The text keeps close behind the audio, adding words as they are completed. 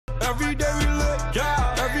Every day we lit,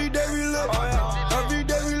 yeah. Every day we lit, oh yeah. Every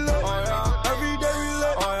day we lit, oh yeah. Every day we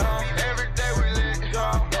lit, oh yeah. Every day we lit,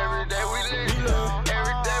 yeah. Every day we lit, we lit.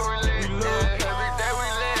 Every day we lit, we lit. Every day we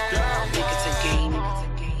lit, yeah. Think it's a game.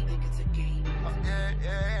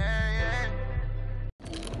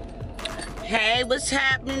 Hey, what's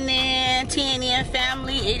happening, TNN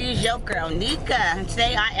family? It is your girl Nika, and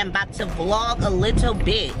today I am about to vlog a little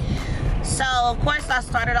bit. So, of course, I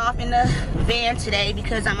started off in the van today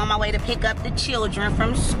because I'm on my way to pick up the children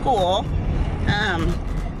from school.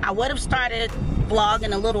 I would have started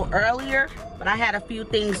vlogging a little earlier, but I had a few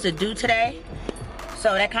things to do today,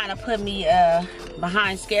 so that kind of put me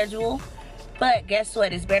behind schedule. But guess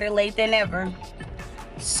what? It's better late than never.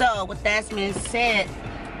 So, with that being said,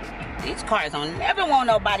 these cars don't never want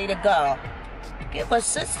nobody to go. Give a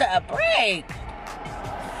sister a break.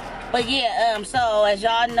 But yeah, so as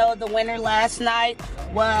y'all know, the winner last night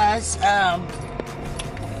was a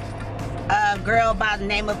girl by the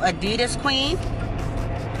name of Adidas Queen.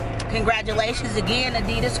 Congratulations again,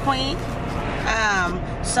 Adidas Queen.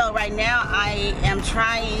 So right now I am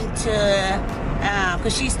trying to,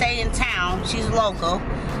 cause she stay in town, she's local.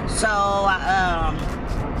 So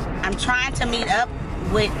I'm trying to meet up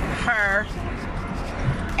with her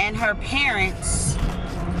and her parents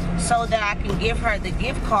so that I can give her the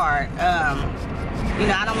gift card. You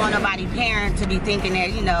know, I don't want nobody parent to be thinking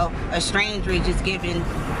that, you know, a stranger is just giving,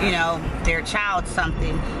 you know, their child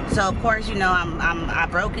something. So of course, you know, I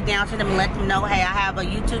broke it down to them and let them know, hey, I have a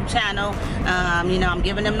YouTube channel. You know, I'm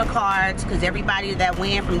giving them the cards because everybody that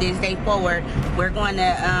win from this day forward, we're going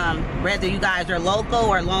to, whether you guys are local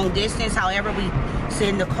or long distance, however we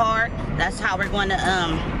send the card, that's how we're going to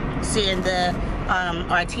send the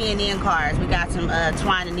our TNN cards. We got some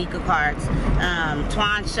TWAN and NIKA cards.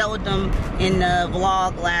 TWAN showed them in the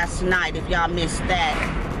vlog last night if y'all missed that,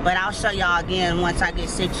 but I'll show y'all again once I get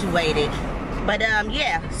situated. But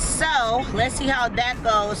yeah, so let's see how that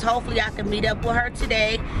goes. Hopefully I can meet up with her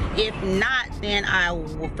today. If not, then I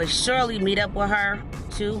will for surely meet up with her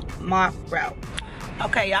tomorrow.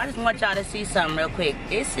 Okay, y'all, just want y'all to see something real quick.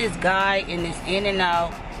 It's this guy in this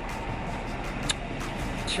In-N-Out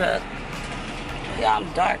truck. Y'all,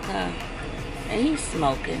 I'm dark, huh? And he's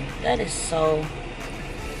smoking. That is so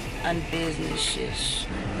unbusiness-ish.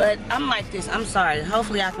 But I'm like this. I'm sorry.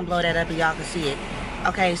 Hopefully I can blow that up and y'all can see it.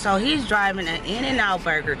 Okay, so he's driving an In-N-Out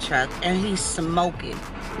burger truck and he's smoking.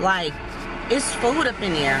 Like, it's food up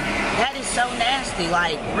in there. That is so nasty.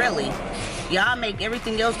 Like, really. Y'all make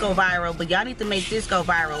everything else go viral, but y'all need to make this go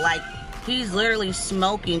viral. Like, he's literally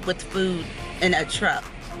smoking with food in a truck.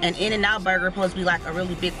 And In-N-Out Burger is supposed to be like a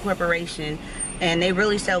really big corporation, and they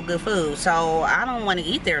really sell good food. So I don't want to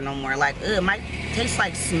eat there no more. Like, it might taste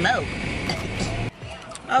like smoke.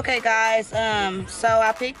 Okay, guys. So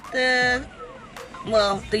I picked the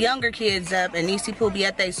younger kids up, and Nisi Poo be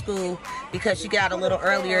at their school because she got out a little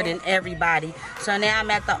earlier than everybody. So now I'm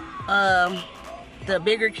at the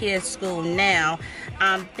bigger kids' school now.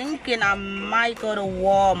 I'm thinking I might go to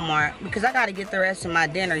Walmart because I got to get the rest of my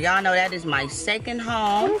dinner. Y'all know that is my second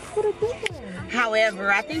home.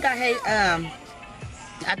 However, I think I hate, I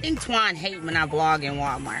think TWAN hate when I vlog in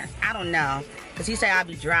Walmart. I don't know, because he say I'll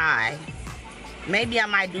be dry. Maybe I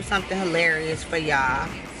might do something hilarious for y'all.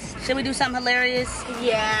 Should we do something hilarious?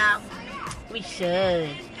 Yeah, we should.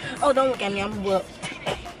 Oh, don't look at me, I'm whooped.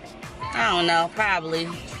 I don't know, probably.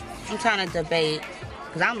 I'm trying to debate.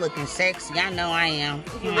 Cause I'm looking sexy, I know I am.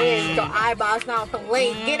 You is, your eyeballs not for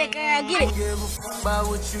late. Get it, girl, get it. Give a fuck about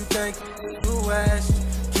what you think, who asked you?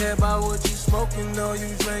 Care about what you smoking or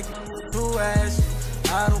you drinking, who asked you?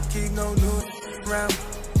 I don't keep no new round,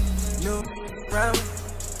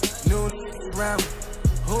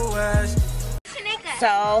 who asked you?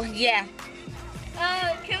 So, yeah.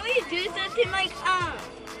 Can we do something like,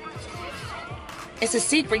 It's a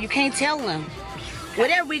secret, you can't tell them.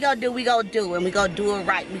 Whatever we gonna do, we gonna do, and we gonna do it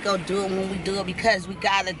right. We gonna do it when we do it because we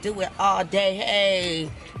gotta do it all day. Hey,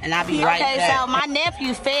 and I'll be right back. Okay, so my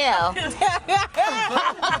nephew fell.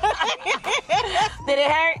 Did it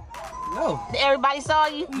hurt? No. Everybody saw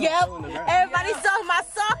you? Yep. Everybody saw him. I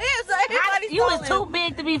saw him, so everybody saw him. You was too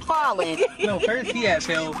big to be falling. No, first he had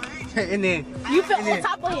fell, and then you fell on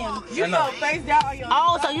top of him. You fell face down on your.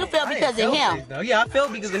 Oh, so you fell because of him? Yeah, I fell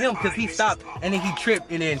because of him because he stopped and then he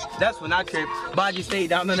tripped, and then that's when I tripped. But I just stayed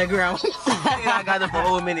down on the ground. And I got up a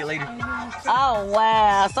whole minute later. Oh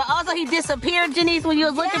wow! So also he disappeared, Janice, when you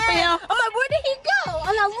was looking for him. I'm like, where did he go?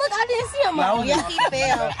 And I look, I didn't see him. Oh, yes, he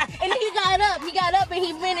fell. And then he got up. He got up and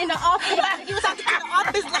he went in the office. He was talking to the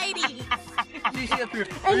office lady. She up here.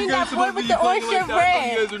 And then that boy with the orange shirt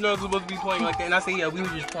red. You guys are not supposed to be playing like that. And I said, yeah, we were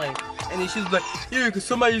just playing. And then she was like, yeah, because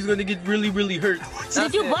somebody's going to get really, really hurt. So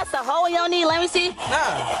did you bust a hole in your knee? Let me see.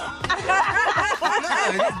 Nah.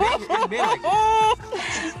 It's big like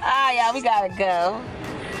Ah, yeah, we gotta go.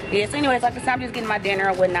 Yeah, so anyways, like I said, I'm just getting my dinner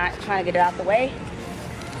or whatnot, trying to get it out the way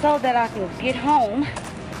so that I can get home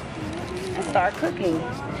and start cooking.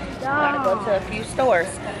 Gotta go to a few stores.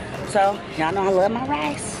 So, y'all know I love my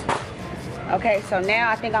rice. Okay, so now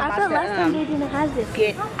I think I'm about to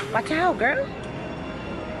get, watch out, girl.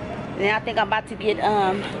 Now I think I'm about to get,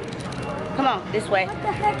 come on, this way. What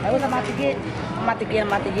the heck? What I'm about to get? I'm about to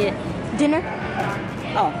get dinner.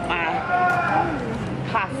 Oh, my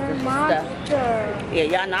pasta stuff. Yeah,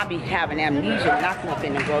 y'all know I be having amnesia knocking up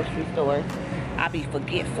in the grocery store. I be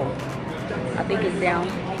forgetful. I think it's down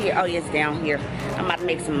here. Oh, yeah, it's down here. I'm about to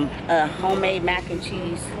make some homemade mac and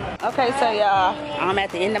cheese. Okay, so y'all, I'm at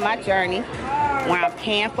the end of my journey where I'm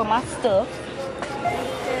paying for my stuff.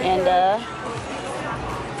 And,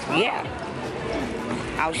 yeah,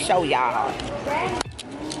 I'll show y'all.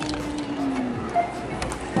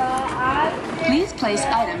 Please place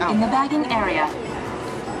item in the bagging area.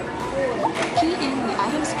 Key in the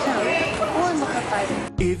item's code or look up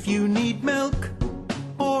item. If you need milk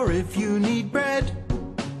or if you need bread,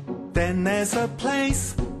 then there's a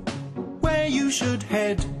place where you should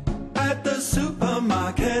head. At the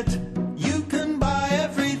supermarket, you can buy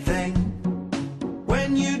everything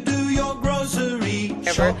when you do your grocery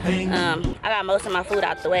shopping. I got most of my food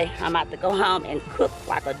out the way. I'm about to go home and cook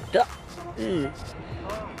like a duck.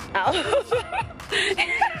 Oh.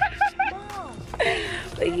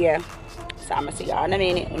 But yeah, so I'm gonna see y'all in a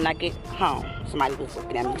minute when I get home. Somebody was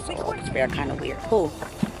looking at me, so it's very kind of weird. Who?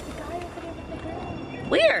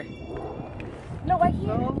 Where? No, right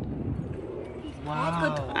here.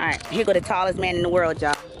 wow. All right, here go the tallest man in the world,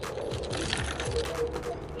 y'all.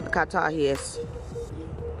 Look how tall he is.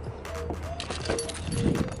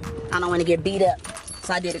 I don't want to get beat up,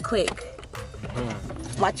 so I did it quick.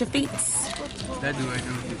 Watch your feet. That dude right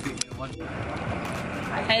there with your feet. Watch.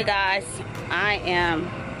 Hey guys, I am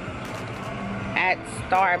at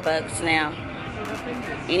Starbucks now.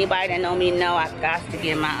 Anybody that know me know I got to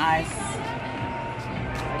get my ice.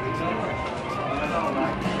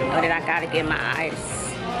 Or that I gotta get my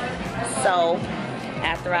ice. So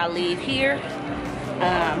after I leave here,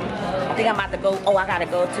 I think I'm about to go. Oh, I gotta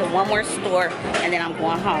go to one more store and then I'm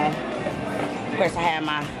going home. Of course, I have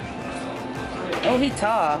my. Oh, he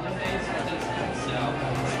tall.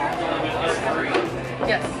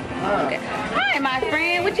 Yes. Okay. Hi, my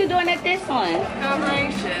friend. What you doing at this one? I'm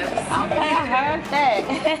night shift. Okay, I heard that.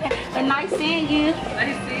 But nice seeing you.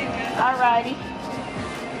 Nice seeing you. Alrighty.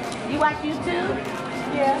 You watch YouTube?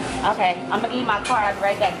 Yeah. Okay, I'm gonna eat my car. I'll be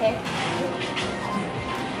right back, okay?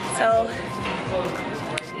 So,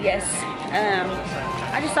 yes.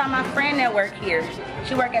 I just saw my friend that work here.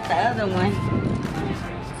 She work at the other one.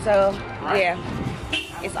 So, yeah.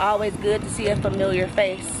 It's always good to see a familiar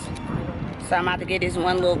face. So I'm about to get this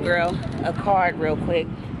one little girl a card real quick.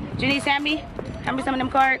 Janice, hand me some of them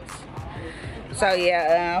cards. So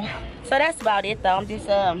yeah, so that's about it though. I'm just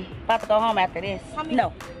about to go home after this.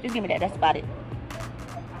 No, just give me that. That's about it.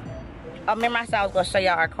 Oh, remember I said I was gonna show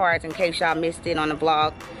y'all our cards in case y'all missed it on the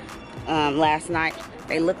vlog last night.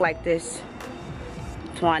 They look like this.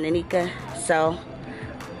 TWAN and NIKA. So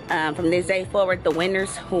from this day forward, the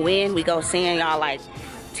winners who win, we go send y'all like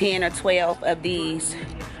 10 or 12 of these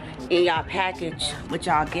in y'all package with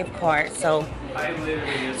y'all gift cards. So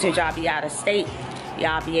since y'all be out of state,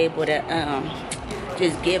 y'all be able to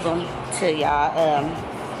just give them to y'all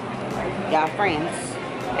y'all friends.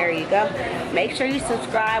 There you go. Make sure you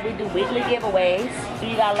subscribe. We do weekly giveaways. So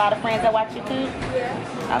you got a lot of friends that watch YouTube?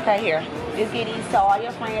 Yeah. Okay, here. Just get these to all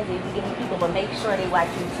your friends and you can give them people, but make sure they watch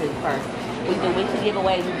YouTube first. We do weekly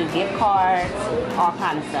giveaways. We do gift cards, all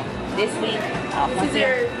kind of stuff. This week, Is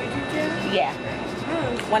your YouTube channel?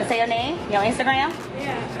 yeah. Want to say your name? Your Instagram?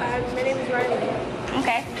 Yeah. My name is Riley.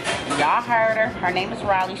 Okay. Y'all heard her. Her name is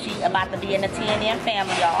Riley. She's about to be in the TNN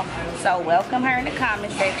family, y'all. So welcome her in the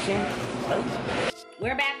comment section.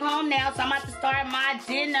 We're back home now, so I'm about to start my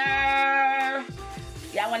dinner.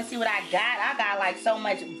 Y'all want to see what I got? I got like so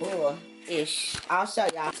much bull-ish. I'll show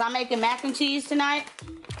y'all. So I'm making mac and cheese tonight.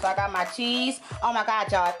 So I got my cheese. Oh my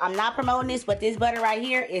God, y'all. I'm not promoting this, but this butter right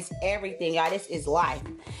here is everything, y'all. This is life.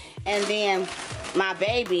 And then my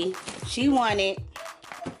baby, she wanted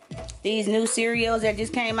these new cereals that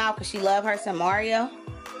just came out because she loved her some Mario.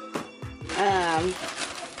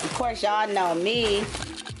 Of course, y'all know me.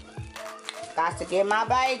 Got to get my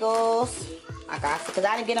bagels. I got to, because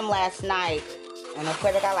I didn't get them last night. And of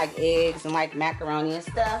course, I got like eggs and like macaroni and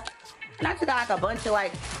stuff. And I just got like a bunch of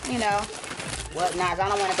like, you know, whatnots. I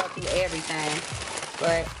don't want to go through everything,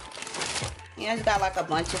 but you know, just got like a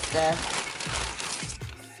bunch of stuff.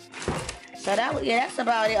 So that was, yeah, that's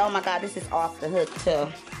about it. Oh my God, this is off the hook too.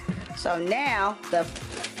 So now the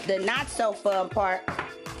not so fun part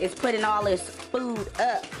is putting all this food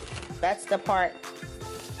up. That's the part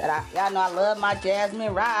that y'all know I love my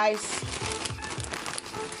jasmine rice.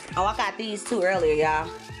 Oh, I got these too earlier, y'all.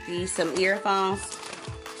 These some earphones.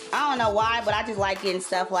 I don't know why, but I just like getting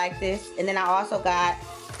stuff like this. And then I also got,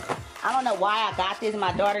 I don't know why I got this.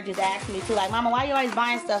 My daughter just asked me too, like, Mama, why you always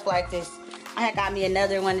buying stuff like this? I had got me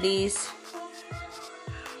another one of these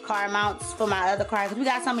car mounts for my other cars. We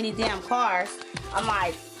got so many damn cars. I'm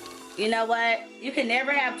like, you know what? You can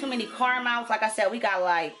never have too many car mounts. Like I said, we got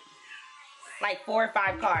like 4 or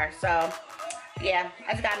 5 cars. So yeah,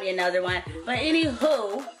 I just got me another one. But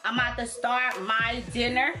anywho, I'm about to start my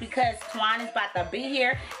dinner because Twan is about to be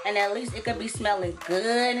here, and at least it could be smelling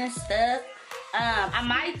good and stuff. I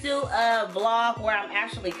might do a vlog where I'm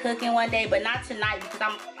actually cooking one day, but not tonight because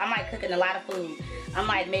I'm like cooking a lot of food. I'm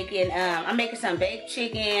like making some baked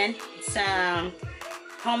chicken, some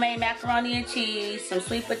homemade macaroni and cheese, some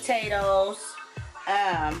sweet potatoes. Oh,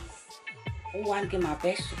 I want to get my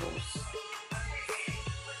vegetables.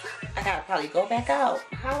 I gotta probably go back out.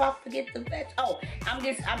 How do I forget the veg? Oh,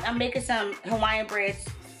 I'm making some Hawaiian breads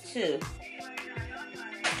too.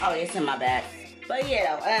 Oh, it's in my bag. But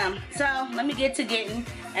yeah, so let me get to getting,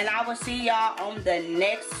 and I will see y'all on the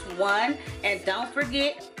next one. And don't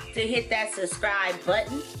forget to hit that subscribe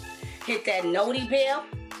button, hit that noti bell,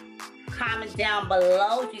 comment down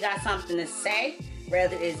below if you got something to say,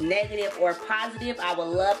 whether it's negative or positive. I would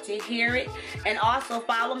love to hear it. And also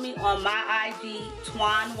follow me on my IG,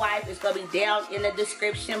 Twan Wife. It's gonna be down in the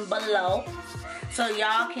description below, so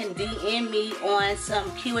y'all can DM me on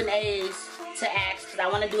some Q&As to ask, because I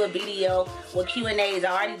want to do a video with Q&As.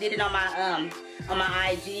 I already did it on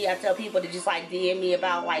my IG. I tell people to just like DM me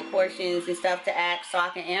about like questions and stuff to ask, so I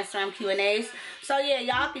can answer them Q&As. So yeah,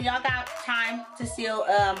 y'all got time to still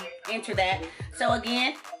enter that. So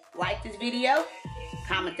again, like this video,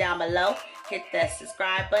 comment down below, hit that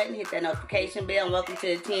subscribe button, hit that notification bell, and welcome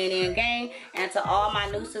to the TNN gang. And to all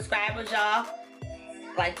my new subscribers, y'all,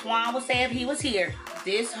 like Twan would say if he was here,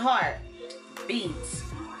 this heart beats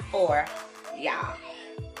for y'all.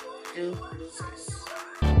 Deuces.